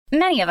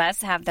Many of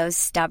us have those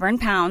stubborn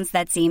pounds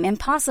that seem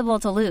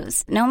impossible to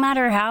lose, no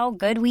matter how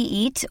good we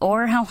eat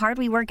or how hard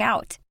we work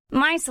out.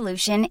 My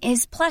solution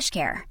is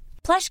PlushCare.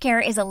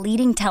 PlushCare is a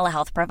leading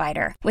telehealth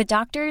provider with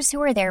doctors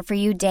who are there for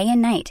you day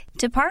and night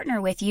to partner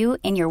with you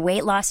in your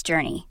weight loss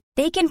journey.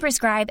 They can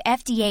prescribe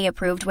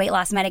FDA-approved weight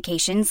loss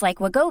medications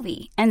like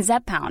Wegovy and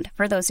Zepbound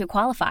for those who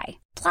qualify.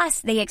 Plus,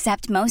 they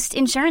accept most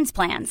insurance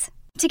plans.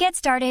 To get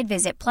started,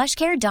 visit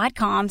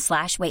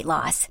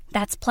plushcare.com/weightloss.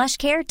 That's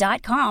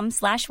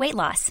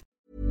plushcare.com/weightloss.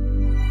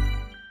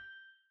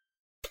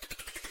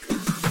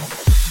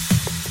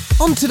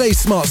 On today's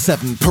Smart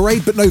 7,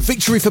 parade but no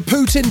victory for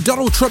Putin,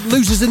 Donald Trump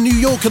loses in New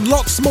York and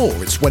lots more.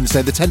 It's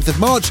Wednesday the 10th of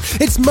March,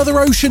 it's Mother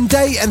Ocean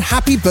Day and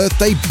happy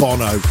birthday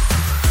Bono.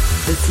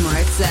 The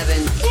Smart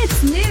 7.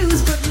 It's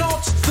news, but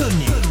not the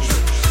news.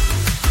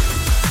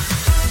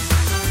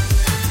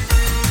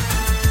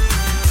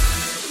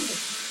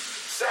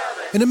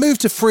 In a move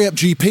to free up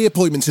GP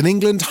appointments in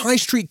England, high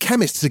street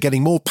chemists are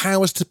getting more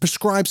powers to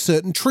prescribe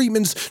certain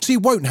treatments so you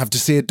won't have to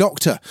see a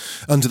doctor.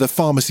 Under the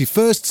Pharmacy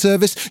First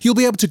service, you'll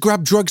be able to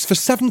grab drugs for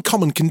 7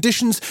 common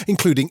conditions,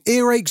 including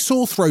earache,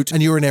 sore throat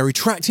and urinary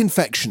tract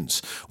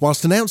infections.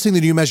 Whilst announcing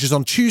the new measures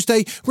on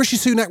Tuesday, Rishi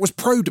Sunak was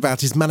probed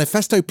about his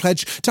manifesto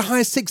pledge to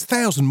hire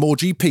 6,000 more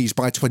GPs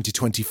by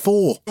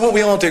 2024. What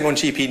we are doing on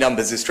GP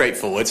numbers is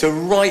straightforward. So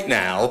right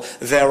now,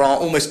 there are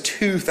almost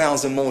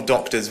 2,000 more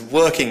doctors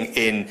working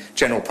in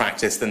general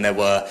practice than there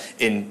were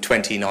in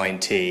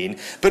 2019.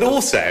 But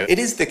also, it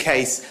is the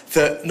case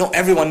that not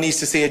everyone needs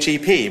to see a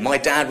GP. My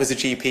dad was a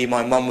GP,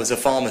 my mum was a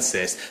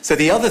pharmacist. So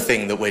the other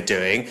thing that we're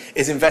doing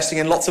is investing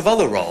in lots of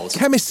other roles.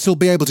 Chemists will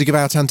be able to give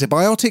out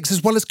antibiotics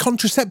as well as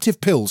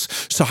contraceptive pills,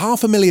 so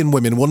 500,000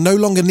 women will no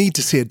longer need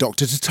to see a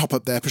doctor to top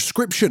up their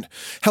prescription.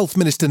 Health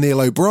Minister Neil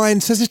O'Brien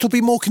says it'll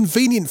be more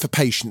convenient for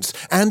patients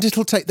and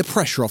it'll take the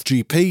pressure off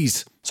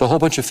GPs. So a whole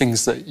bunch of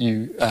things that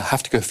you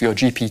have to go for your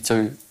GP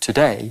to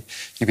today,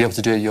 you'll be able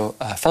to do at your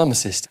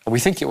pharmacist. And we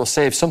think it will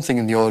save something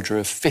in the order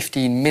of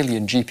 15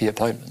 million GP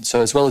appointments.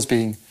 So as well as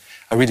being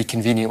a really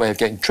convenient way of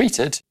getting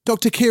treated.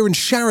 Dr. Kieran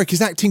Sharrock is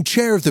acting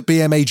chair of the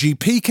BMA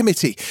GP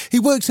committee. He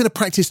works in a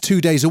practice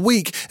 2 days a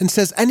week and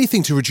says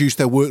anything to reduce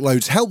their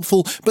workload's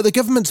helpful, but the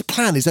government's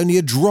plan is only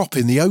a drop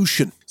in the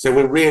ocean. So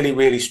we're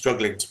really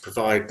struggling to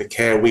provide the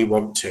care we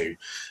want to.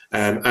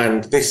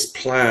 And this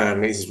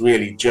plan is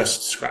really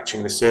just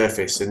scratching the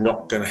surface and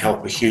not going to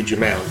help a huge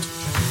amount.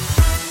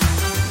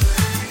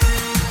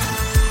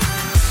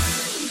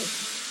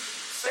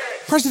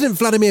 President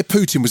Vladimir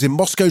Putin was in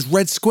Moscow's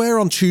Red Square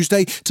on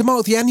Tuesday to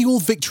mark the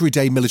annual Victory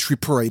Day military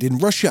parade in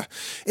Russia.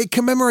 It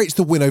commemorates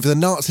the win over the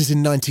Nazis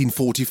in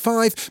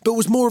 1945, but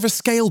was more of a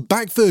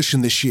scaled-back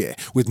version this year,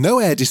 with no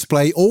air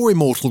display or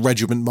Immortal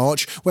Regiment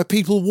March, where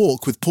people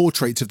walk with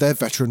portraits of their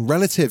veteran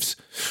relatives.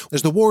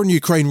 As the war in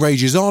Ukraine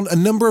rages on, a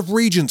number of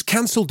regions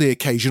cancelled the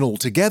occasion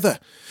altogether.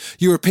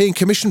 European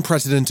Commission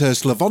President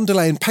Ursula von der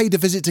Leyen paid a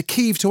visit to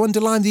Kyiv to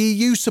underline the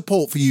EU's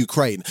support for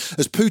Ukraine,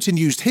 as Putin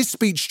used his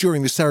speech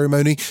during the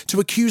ceremony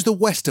to accuse the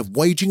West of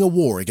waging a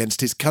war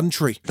against his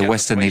country. The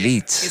Western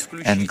elites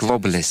and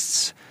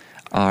globalists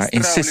are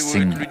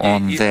insisting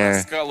on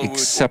their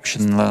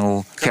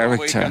exceptional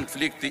character,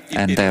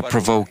 and they're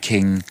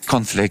provoking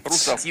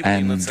conflicts,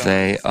 and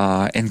they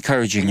are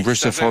encouraging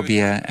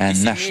Russophobia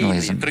and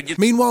nationalism.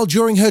 Meanwhile,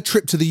 during her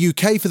trip to the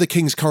UK for the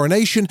King's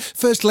coronation,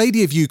 First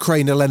Lady of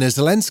Ukraine Elena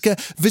Zelenska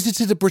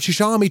visited a British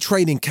Army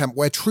training camp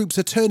where troops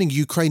are turning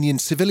Ukrainian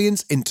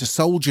civilians into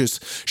soldiers.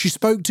 She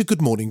spoke to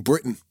Good Morning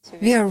Britain.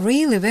 We are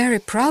really very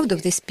proud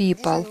of these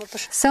people.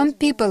 Some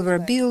people were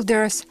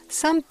builders,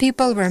 some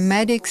people were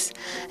medics,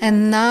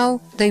 and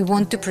now they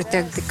want to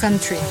protect the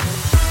country.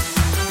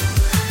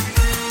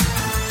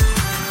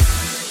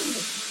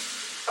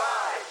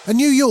 A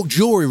New York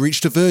jury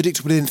reached a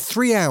verdict within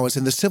 3 hours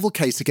in the civil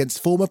case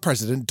against former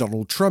President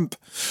Donald Trump.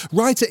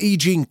 Writer E.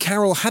 Jean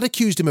Carroll had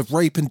accused him of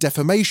rape and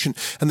defamation,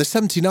 and the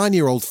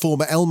 79-year-old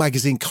former Elle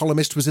magazine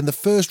columnist was in the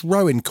first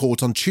row in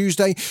court on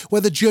Tuesday, where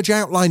the judge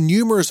outlined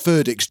numerous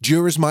verdicts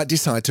jurors might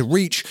decide to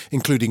reach,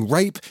 including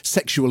rape,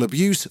 sexual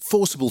abuse,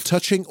 forcible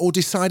touching, or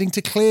deciding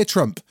to clear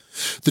Trump.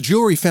 The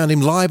jury found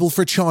him liable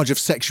for a charge of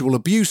sexual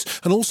abuse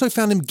and also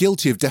found him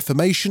guilty of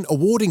defamation,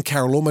 awarding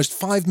Carroll almost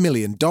 $5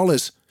 million.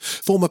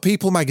 Former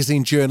People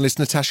magazine journalist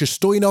Natasha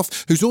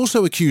Stoyanov, who's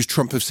also accused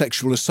Trump of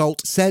sexual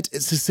assault, said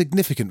it's a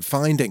significant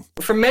finding.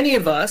 For many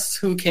of us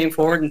who came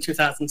forward in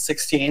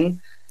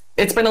 2016,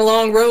 it's been a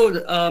long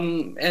road,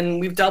 and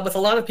we've dealt with a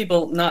lot of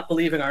people not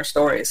believing our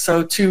stories.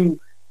 So to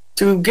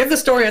give the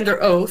story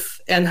under oath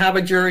and have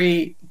a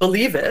jury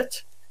believe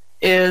it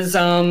is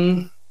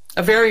a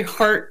very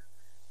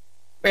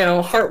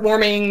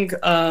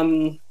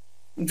heartwarming,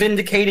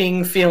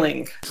 vindicating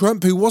feeling.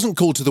 Trump, who wasn't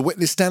called to the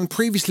witness stand,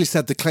 previously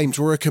said the claims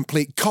were a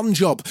complete con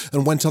job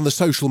and went on the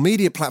social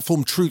media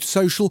platform Truth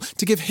Social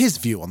to give his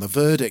view on the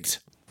verdict.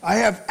 I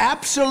have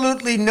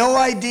absolutely no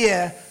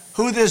idea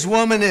who this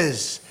woman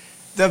is.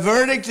 The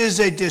verdict is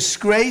a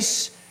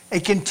disgrace, a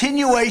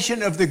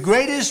continuation of the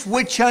greatest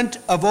witch hunt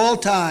of all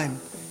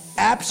time.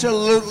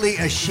 Absolutely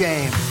a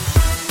shame.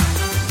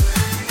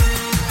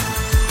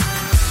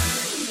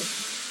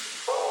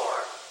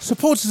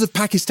 Supporters of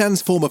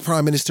Pakistan's former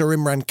Prime Minister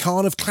Imran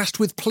Khan have clashed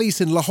with police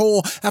in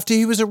Lahore after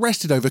he was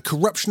arrested over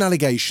corruption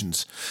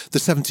allegations. The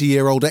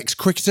 70-year-old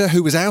ex-cricketer,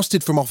 who was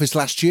ousted from office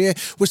last year,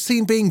 was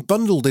seen being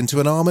bundled into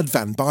an armoured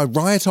van by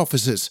riot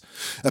officers.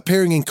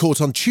 Appearing in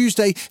court on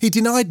Tuesday, he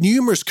denied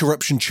numerous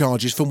corruption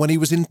charges from when he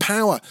was in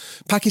power.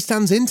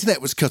 Pakistan's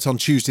internet was cut on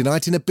Tuesday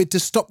night in a bid to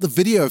stop the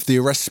video of the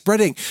arrest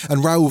spreading,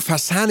 and Rauf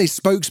Hassan, his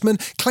spokesman,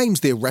 claims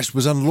the arrest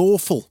was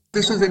unlawful.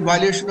 This is in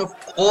violation of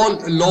all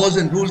laws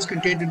and rules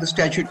contained in the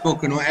statute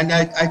book, and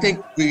I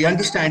think we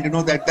understand,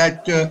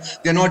 that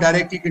they're not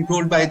directly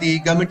controlled by the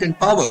government in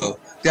power.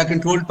 They are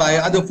controlled by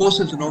other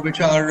forces,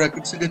 which are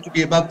considered to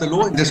be above the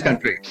law in this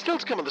country. Still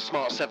to come on the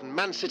Smart 7,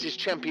 Man City's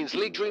Champions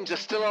League dreams are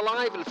still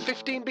alive, and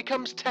 15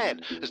 becomes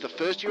 10 as the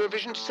first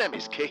Eurovision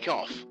semis kick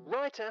off.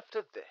 Right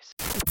after this.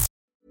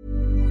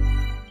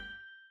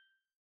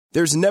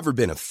 There's never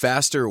been a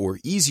faster or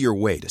easier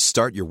way to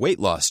start your weight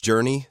loss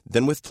journey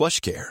than with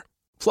PlushCare.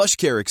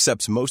 PlushCare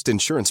accepts most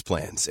insurance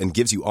plans and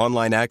gives you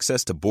online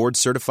access to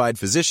board-certified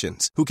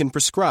physicians who can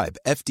prescribe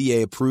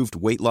FDA-approved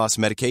weight loss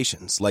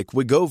medications like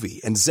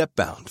Wegovy and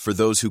Zepbound for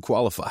those who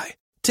qualify.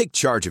 Take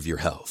charge of your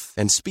health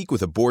and speak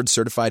with a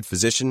board-certified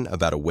physician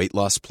about a weight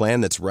loss plan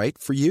that's right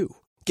for you.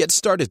 Get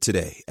started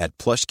today at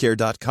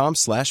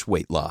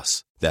plushcare.com/weight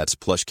loss. That's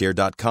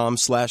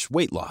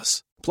plushcare.com/weight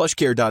loss.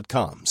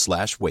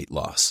 plushcare.com/weight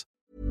loss.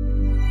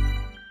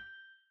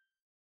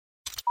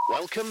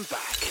 Welcome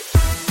back.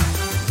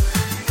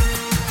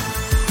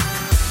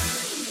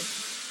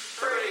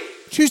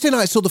 Tuesday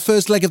night saw the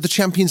first leg of the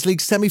Champions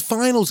League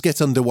semi-finals get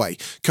underway.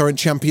 Current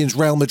champions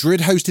Real Madrid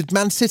hosted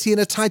Man City in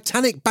a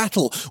titanic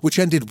battle, which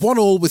ended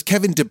 1-1 with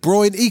Kevin De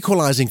Bruyne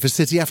equalising for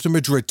City after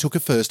Madrid took a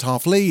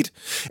first-half lead.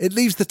 It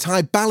leaves the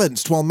tie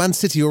balanced while Man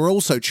City are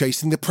also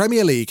chasing the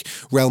Premier League.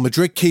 Real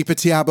Madrid keeper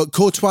Thibaut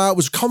Courtois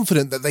was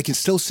confident that they can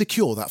still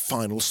secure that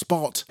final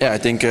spot. Yeah, I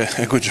think a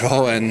good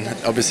draw and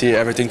obviously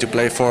everything to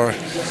play for.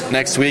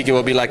 Next week it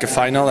will be like a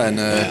final,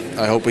 and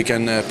I hope we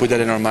can put that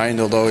in our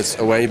mind, although it's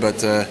away,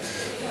 but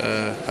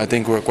I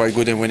think we're quite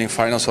good in winning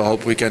finals, so I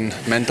hope we can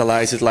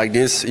mentalize it like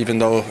this, even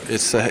though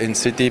it's in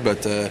City,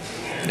 but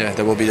yeah,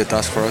 that will be the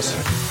task for us.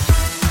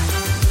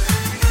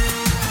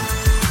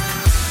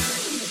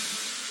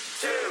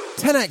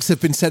 10 acts have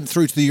been sent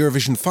through to the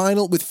Eurovision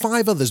final, with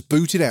 5 others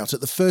booted out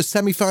at the first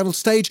semi-final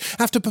stage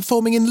after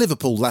performing in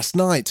Liverpool last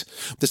night.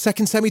 The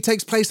second semi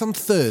takes place on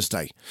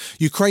Thursday.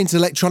 Ukraine's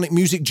electronic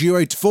music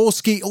duo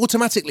Dvorsky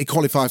automatically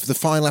qualify for the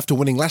final after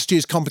winning last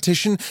year's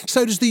competition.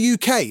 So does the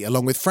UK,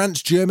 along with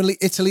France, Germany,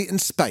 Italy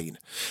and Spain.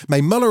 May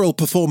Muller will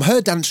perform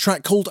her dance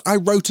track called I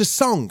Wrote a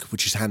Song,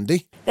 which is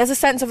handy. There's a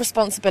sense of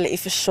responsibility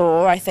for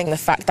sure. I think the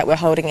fact that we're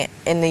holding it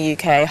in the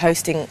UK,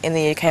 hosting in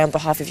the UK on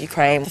behalf of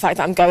Ukraine, the fact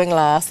that I'm going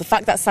last, the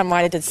fact that Sam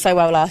Ryder did so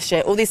well last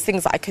year, all these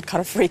things that I could kind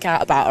of freak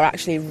out about are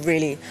actually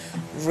really,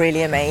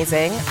 really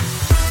amazing.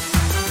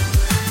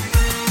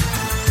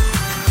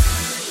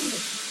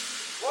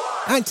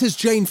 Actors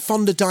Jane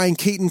Fonda, Diane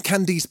Keaton,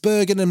 Candice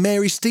Bergen and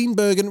Mary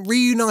Steenburgen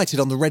reunited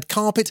on the red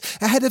carpet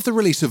ahead of the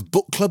release of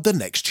Book Club: The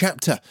Next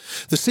Chapter.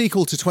 The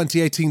sequel to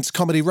 2018's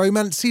comedy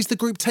romance sees the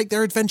group take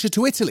their adventure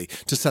to Italy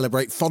to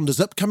celebrate Fonda's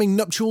upcoming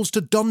nuptials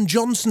to Don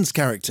Johnson's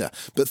character.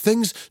 But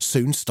things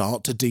soon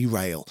start to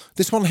derail.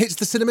 This one hits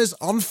the cinemas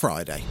on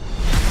Friday.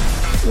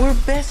 We're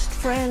best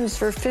friends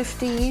for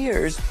 50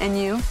 years. And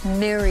you?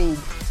 Married.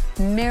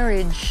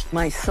 Marriage.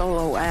 My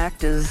solo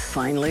act is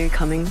finally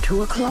coming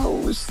to a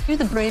close. You're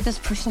the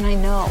bravest person I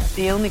know.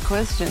 The only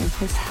question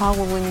is how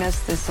will we mess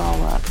this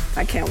all up?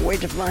 I can't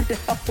wait to find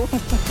out.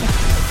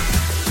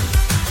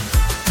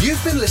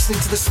 You've been listening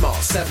to The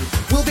Smart 7.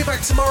 We'll be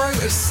back tomorrow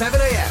at 7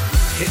 a.m.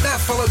 Hit that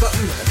follow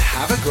button and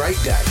have a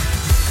great day.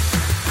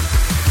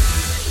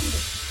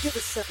 Give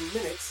us 7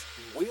 minutes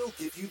and we'll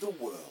give you the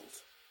world.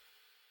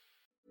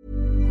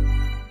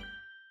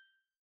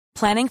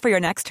 Planning for your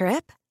next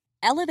trip?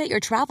 Elevate your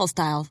travel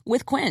style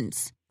with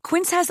Quince.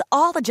 Quince has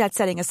all the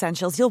jet-setting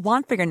essentials you'll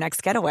want for your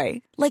next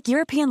getaway, like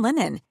European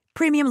linen,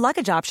 premium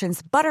luggage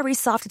options, buttery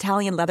soft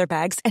Italian leather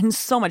bags, and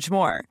so much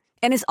more.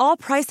 And is all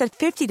priced at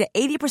 50 to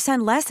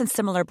 80% less than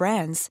similar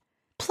brands.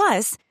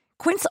 Plus,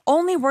 Quince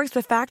only works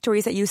with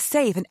factories that use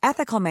safe and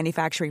ethical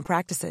manufacturing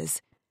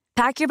practices.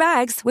 Pack your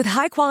bags with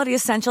high-quality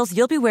essentials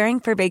you'll be wearing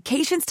for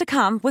vacations to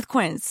come with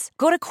Quince.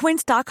 Go to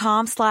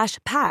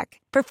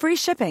quince.com/pack for free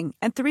shipping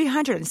and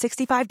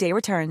 365-day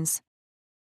returns.